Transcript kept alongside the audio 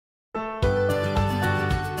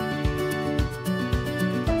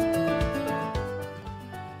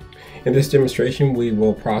In this demonstration, we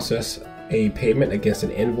will process a payment against an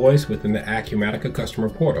invoice within the Acumatica customer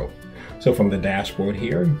portal. So from the dashboard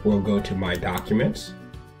here, we'll go to My Documents.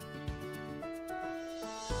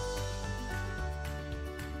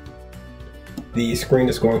 The screen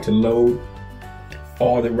is going to load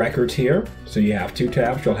all the records here. So you have two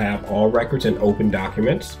tabs. You'll have All Records and Open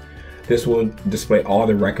Documents. This will display all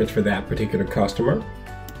the records for that particular customer.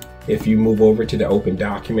 If you move over to the Open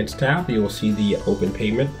Documents tab, you will see the open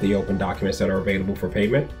payment, the open documents that are available for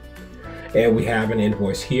payment. And we have an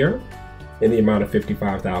invoice here in the amount of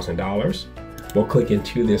 $55,000. We'll click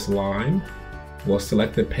into this line. We'll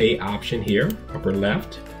select the Pay option here, upper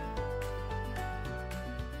left.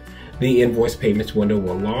 The invoice payments window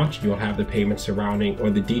will launch. You'll have the payment surrounding,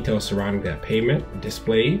 or the details surrounding that payment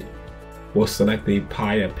displayed. We'll select the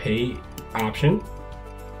Paya Pay option.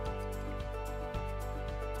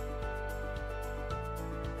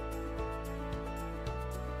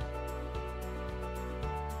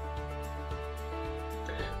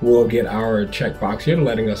 We'll get our checkbox here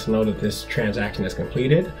letting us know that this transaction is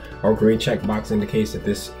completed. Our green checkbox indicates that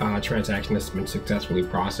this transaction has been successfully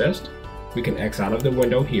processed. We can X out of the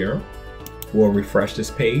window here. We'll refresh this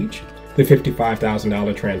page. The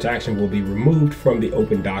 $55,000 transaction will be removed from the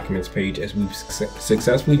Open Documents page as we've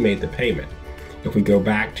successfully made the payment. If we go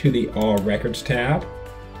back to the All Records tab,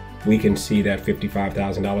 we can see that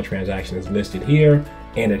 $55,000 transaction is listed here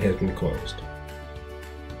and it has been closed.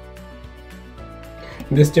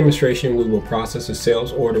 In this demonstration, we will process a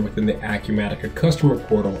sales order within the Acumatica customer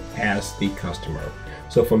portal as the customer.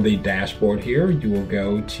 So from the dashboard here, you will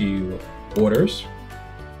go to Orders,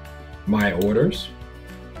 My Orders.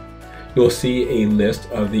 You'll see a list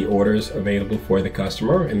of the orders available for the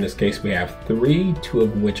customer. In this case, we have 3, 2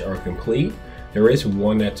 of which are complete. There is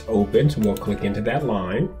one that's open, so we'll click into that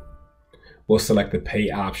line. We'll select the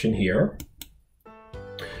Pay option here.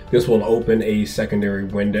 This will open a secondary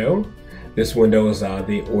window. This window is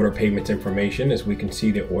the order payments information, as we can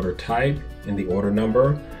see the order type and the order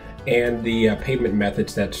number and the payment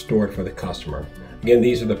methods that's stored for the customer. Again,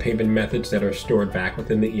 these are the payment methods that are stored back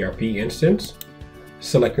within the ERP instance.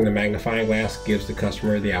 Selecting the magnifying glass gives the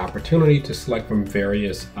customer the opportunity to select from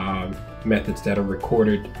various methods that are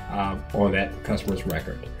recorded on that customer's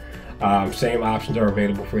record. Same options are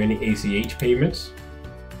available for any ACH payments.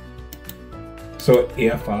 So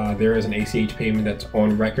if there is an ACH payment that's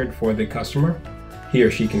on record for the customer, he or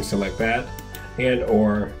she can select that, and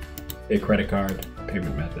or a credit card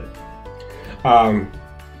payment method.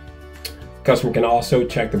 Customer can also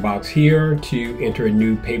check the box here to enter a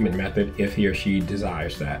new payment method if he or she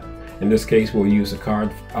desires that. In this case, we'll use a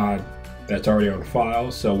card that's already on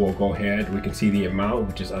file, so we'll go ahead. We can see the amount,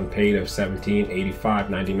 which is unpaid, of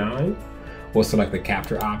 $1785.99. We'll select the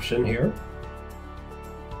capture option here.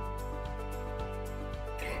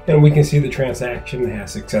 And we can see the transaction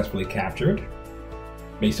has successfully captured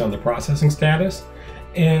based on the processing status,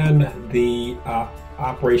 and the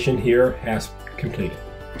operation here has completed.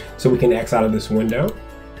 So we can X out of this window,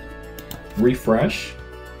 refresh,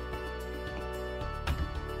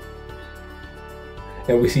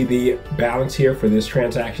 and we see the balance here for this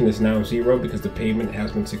transaction is now 0 because the payment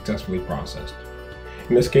has been successfully processed.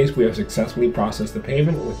 In this case, we have successfully processed the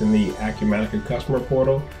payment within the Acumatica customer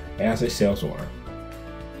portal as a sales order.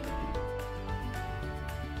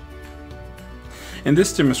 In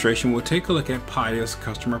this demonstration, we'll take a look at Paya's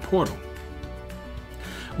customer portal.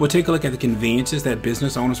 We'll take a look at the conveniences that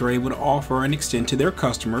business owners are able to offer and extend to their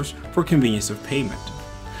customers for convenience of payment.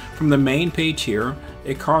 From the main page here,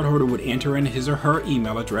 a cardholder would enter in his or her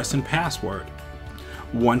email address and password.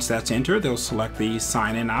 Once that's entered, they'll select the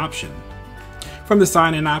Sign In option. From the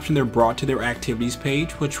Sign In option, they're brought to their Activities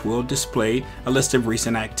page, which will display a list of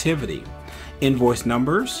recent activity, invoice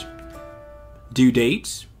numbers, due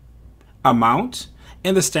dates, amount,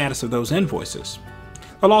 and the status of those invoices.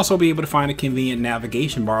 They'll also be able to find a convenient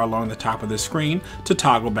navigation bar along the top of the screen to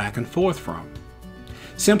toggle back and forth from.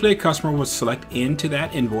 Simply, a customer will select into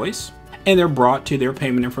that invoice, and they're brought to their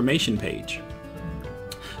payment information page.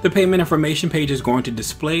 The payment information page is going to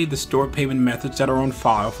display the stored payment methods that are on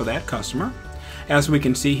file for that customer. As we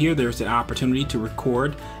can see here, there's an opportunity to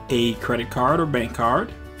record a credit card or bank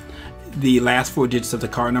card. The last 4 digits of the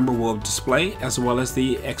card number will display, as well as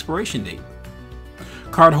the expiration date.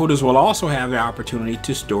 Cardholders will also have the opportunity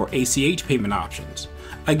to store ACH payment options.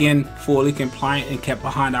 Again, fully compliant and kept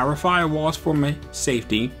behind our firewalls from a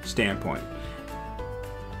safety standpoint.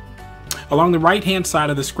 Along the right-hand side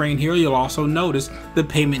of the screen here, you'll also notice the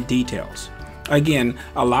payment details. Again,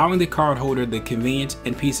 allowing the cardholder the convenience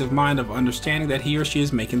and peace of mind of understanding that he or she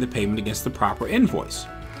is making the payment against the proper invoice.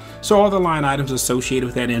 So all the line items associated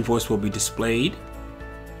with that invoice will be displayed.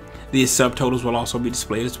 The subtotals will also be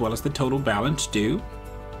displayed, as well as the total balance due.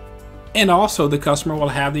 And also the customer will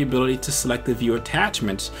have the ability to select the view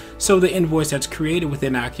attachments. So the invoice that's created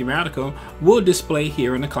within Acumatica will display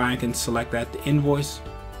here, and the client can select that invoice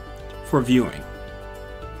for viewing.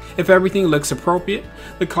 If everything looks appropriate,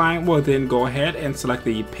 the client will then go ahead and select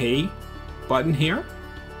the pay button here.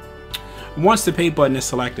 Once the pay button is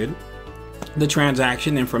selected, the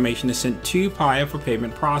transaction information is sent to Paya for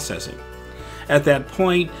payment processing. At that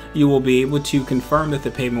point, you will be able to confirm that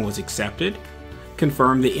the payment was accepted,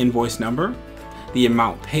 confirm the invoice number, the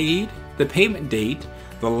amount paid, the payment date,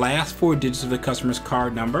 the last 4 digits of the customer's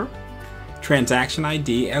card number, transaction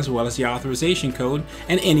ID, as well as the authorization code,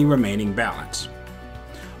 and any remaining balance.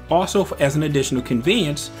 Also, as an additional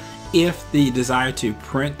convenience, if the desire to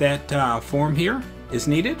print that form here is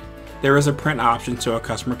needed, there is a print option so a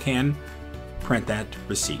customer can print that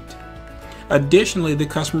receipt. Additionally, the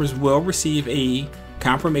customers will receive a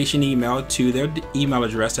confirmation email to their email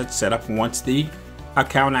address that's set up once the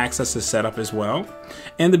account access is set up as well,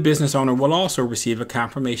 and the business owner will also receive a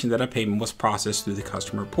confirmation that a payment was processed through the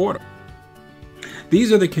customer portal.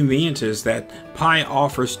 These are the conveniences that Paya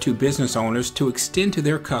offers to business owners to extend to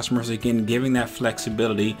their customers, again giving that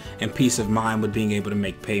flexibility and peace of mind with being able to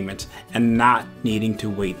make payments and not needing to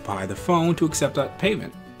wait by the phone to accept that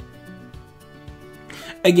payment.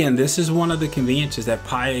 Again, this is one of the conveniences that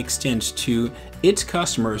Paya extends to its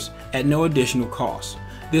customers at no additional cost.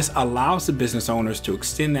 This allows the business owners to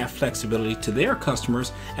extend that flexibility to their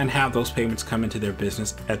customers and have those payments come into their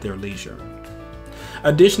business at their leisure.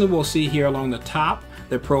 Additionally, we'll see here along the top,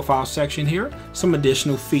 the profile section here, some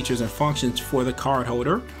additional features and functions for the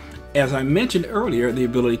cardholder. As I mentioned earlier, the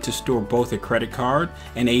ability to store both a credit card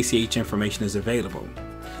and ACH information is available.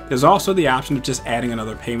 There's also the option of just adding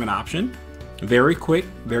another payment option. Very quick,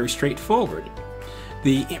 very straightforward.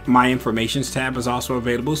 The My Informations tab is also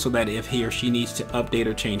available so that if he or she needs to update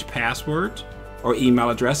or change passwords or email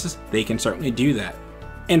addresses, they can certainly do that.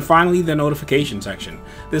 And finally, the notification section.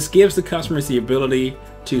 This gives the customers the ability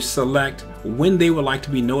to select when they would like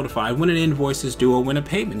to be notified when an invoice is due or when a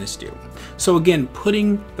payment is due. So again,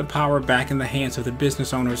 putting the power back in the hands of the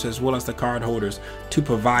business owners as well as the card holders to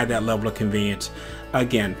provide that level of convenience.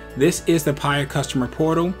 Again, this is the Paya Customer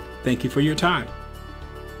Portal. Thank you for your time.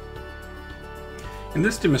 In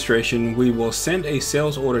this demonstration, we will send a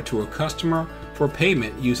sales order to a customer for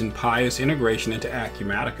payment using Paya's integration into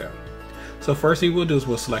Acumatica. So first thing we'll do is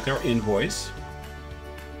we'll select our invoice,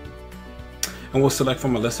 and we'll select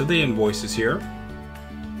from a list of the invoices here.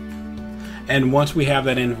 And once we have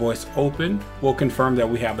that invoice open, we'll confirm that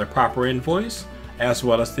we have the proper invoice as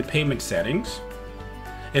well as the payment settings.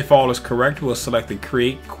 If all is correct, we'll select the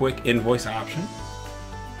Create Quick Invoice option.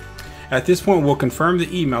 At this point, we'll confirm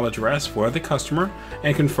the email address for the customer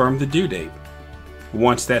and confirm the due date.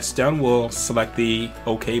 Once that's done, we'll select the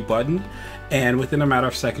OK button, and within a matter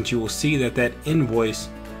of seconds, you will see that that invoice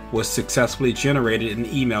was successfully generated and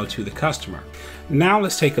emailed to the customer. Now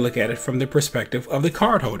let's take a look at it from the perspective of the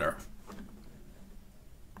cardholder.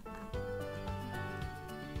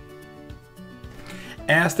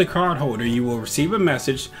 As the cardholder, you will receive a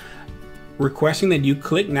message requesting that you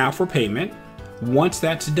click now for payment. Once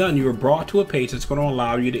that's done, you are brought to a page that's going to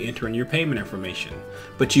allow you to enter in your payment information.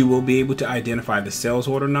 But you will be able to identify the sales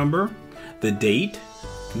order number, the date,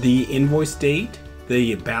 the invoice date,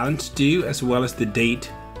 the balance due, as well as the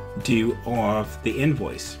date due of the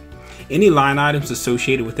invoice. Any line items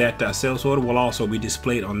associated with that sales order will also be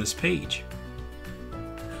displayed on this page.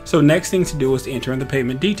 So next thing to do is to enter in the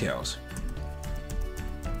payment details.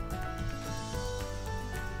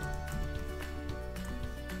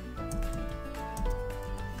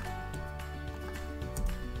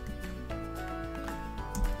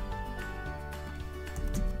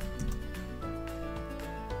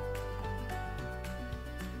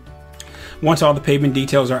 Once all the payment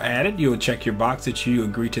details are added, you will check your box that you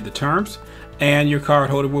agree to the terms, and your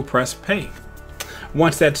cardholder will press pay.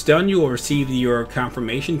 Once that's done, you will receive your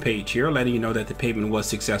confirmation page here letting you know that the payment was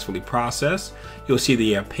successfully processed. You'll see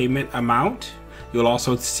the payment amount. You'll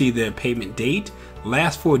also see the payment date,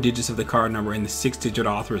 last 4 digits of the card number, and the 6-digit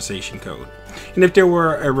authorization code. And if there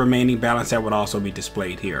were a remaining balance, that would also be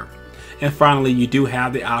displayed here. And finally, you do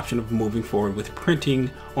have the option of moving forward with printing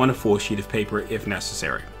on a full sheet of paper if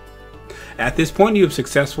necessary. At this point, you have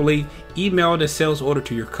successfully emailed a sales order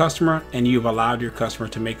to your customer, and you've allowed your customer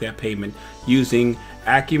to make that payment using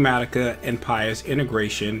Acumatica and Paya's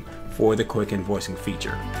integration for the quick invoicing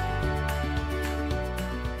feature.